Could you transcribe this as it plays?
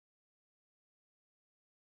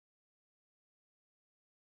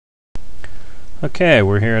Okay,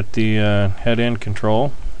 we're here at the head-end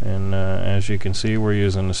control, and as you can see, we're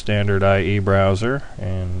using the standard IE browser,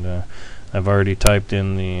 and I've already typed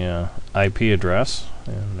in the IP address,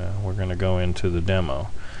 and we're going to go into the demo.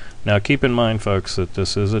 Now keep in mind, folks, that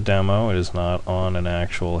this is a demo. It is not on an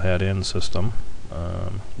actual head-end system.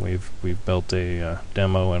 We've built a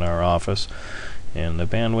demo in our office, and the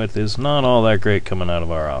bandwidth is not all that great coming out of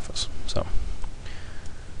our office. So.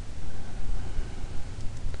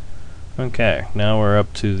 Okay, now we're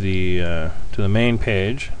up to the main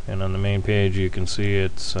page, and on the main page you can see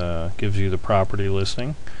it gives you the property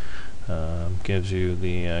listing, gives you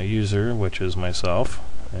the user, which is myself,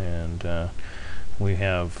 and we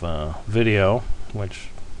have video, which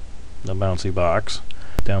the bouncy box.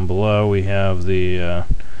 Down below we have the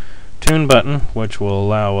tune button, which will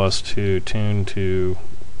allow us to tune to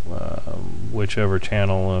whichever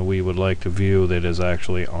channel we would like to view that is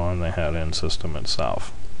actually on the head-end system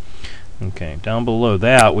itself. Okay, down below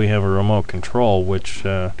that we have a remote control, which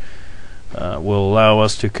will allow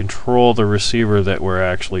us to control the receiver that we're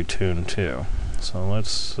actually tuned to. So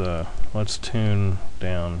let's tune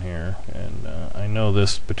down here, and I know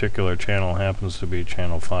this particular channel happens to be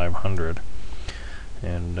channel 500,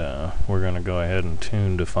 and we're going to go ahead and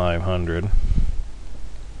tune to 500,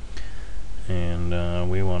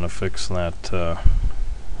 and we want to fix that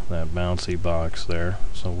that bouncy box there,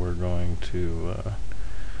 so we're going to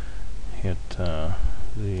hit the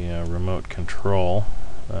remote control.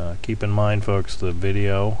 Keep in mind, folks, the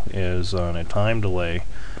video is on a time delay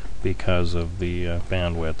because of the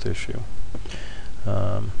bandwidth issue.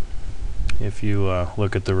 If you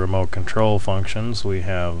look at the remote control functions, we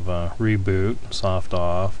have reboot, soft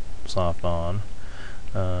off, soft on,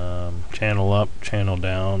 channel up, channel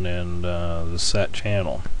down, and the set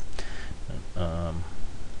channel.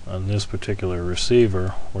 On this particular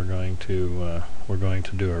receiver, we're going to do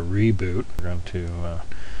a reboot. We're going to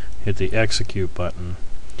hit the execute button,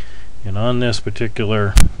 and on this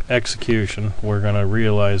particular execution, we're going to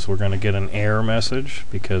realize we're going to get an error message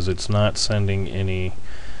because it's not sending any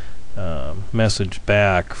message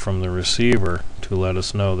back from the receiver to let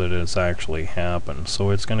us know that it's actually happened. So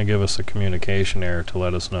it's going to give us a communication error to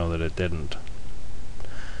let us know that it didn't,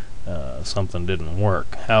 something didn't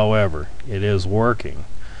work. However, it is working.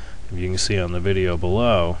 If you can see on the video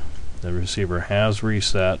below, the receiver has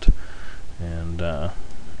reset, and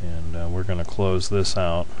we're going to close this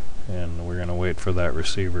out, and we're going to wait for that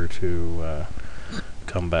receiver to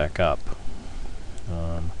come back up.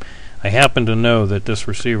 I happen to know that this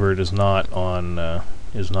receiver is not on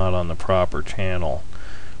the proper channel,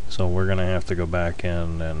 so we're going to have to go back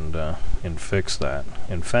in and fix that.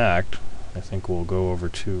 In fact, I think we'll go over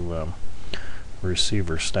to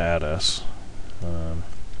receiver status.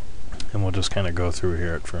 And we'll just kind of go through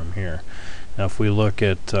here from here. Now if we look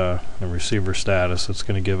at the receiver status, it's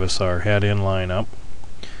going to give us our head-in lineup,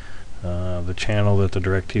 the channel that the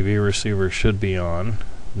DirecTV receiver should be on,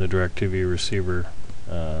 the DirecTV receiver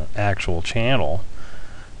actual channel,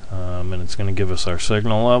 and it's going to give us our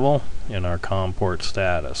signal level and our COM port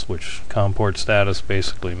status, which COM port status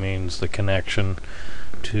basically means the connection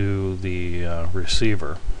to the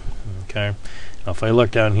receiver. Okay. Now if I look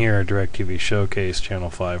down here at DirecTV Showcase channel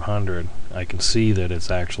 500, I can see that it's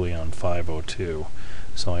actually on 502,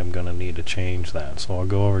 so I'm going to need to change that. So I'll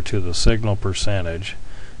go over to the signal percentage,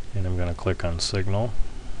 and I'm going to click on signal,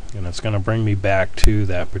 and it's going to bring me back to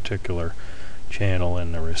that particular channel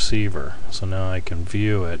in the receiver. So now I can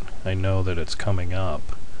view it. I know that it's coming up.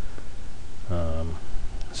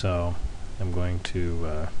 So I'm going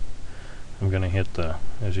to hit the,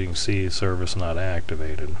 as you can see, service not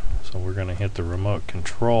activated. So we're going to hit the remote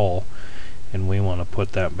control, and we want to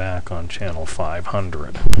put that back on channel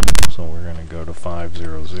 500. So we're going to go to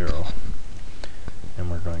 500, and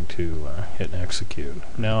we're going to hit execute.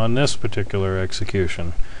 Now on this particular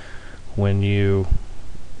execution, when you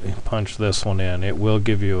punch this one in, it will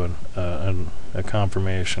give you a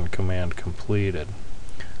confirmation command completed.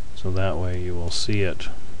 So that way you will see it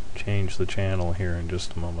change the channel here in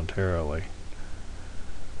just momentarily.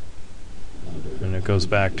 And it goes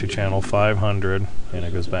back to channel 500, and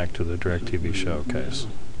it goes back to the DirecTV Showcase.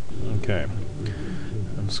 Okay,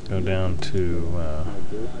 let's go down to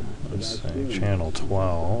let's say channel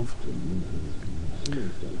 12.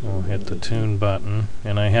 We'll hit the tune button,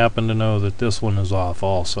 and I happen to know that this one is off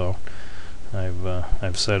also.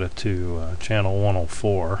 I've set it to channel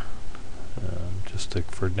 104, just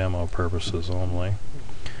for demo purposes only.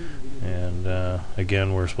 And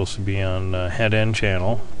again, we're supposed to be on head-end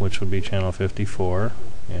channel, which would be channel 54,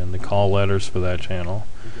 and the call letters for that channel.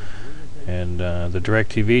 And the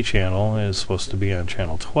DirecTV channel is supposed to be on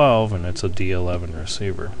channel 12, and it's a D11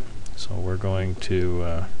 receiver. So we're going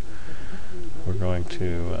to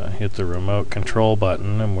hit the remote control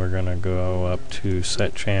button, and we're going to go up to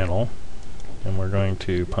set channel, and we're going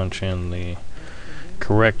to punch in the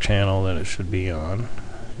correct channel that it should be on,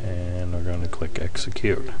 and we're going to click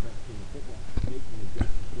execute.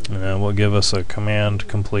 And that will give us a command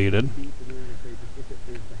completed,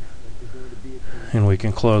 and we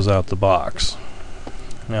can close out the box.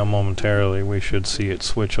 Now momentarily we should see it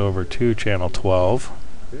switch over to channel 12,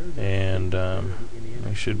 and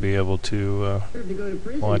we should be able to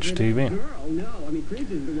watch TV.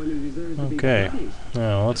 Okay,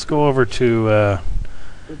 now let's go over to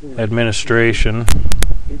administration,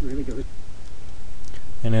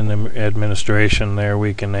 and in the administration there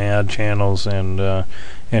we can add channels and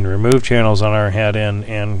remove channels on our headend,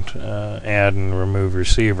 and add and remove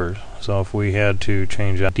receivers. So if we had to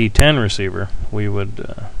change a D10 receiver, we would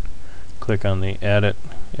click on the edit,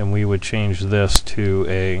 and we would change this to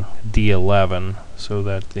a D11 so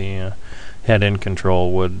that the headend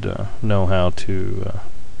control would know how to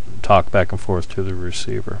talk back and forth to the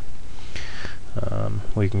receiver.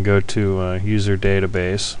 We can go to user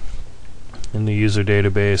database. In the user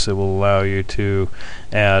database, it will allow you to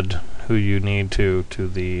add who you need to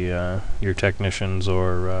the your technicians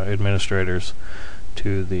or administrators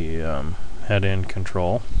to the headend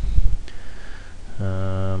control.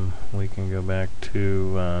 We can go back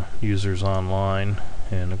to users online,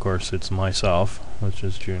 and of course it's myself, which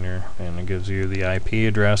is Junior, and it gives you the IP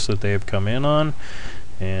address that they've come in on,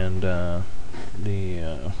 and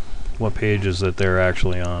what pages that they're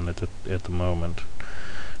actually on at the moment.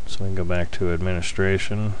 So we can go back to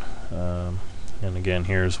administration, and again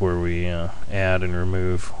here's where we add and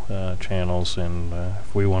remove channels, and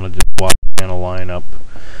if we wanted to watch channel lineup,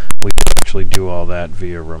 we can actually do all that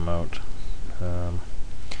via remote.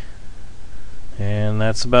 And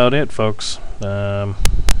that's about it, folks. We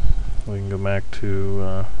can go back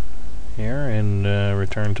to here and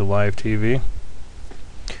return to live TV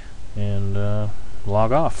and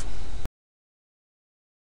log off.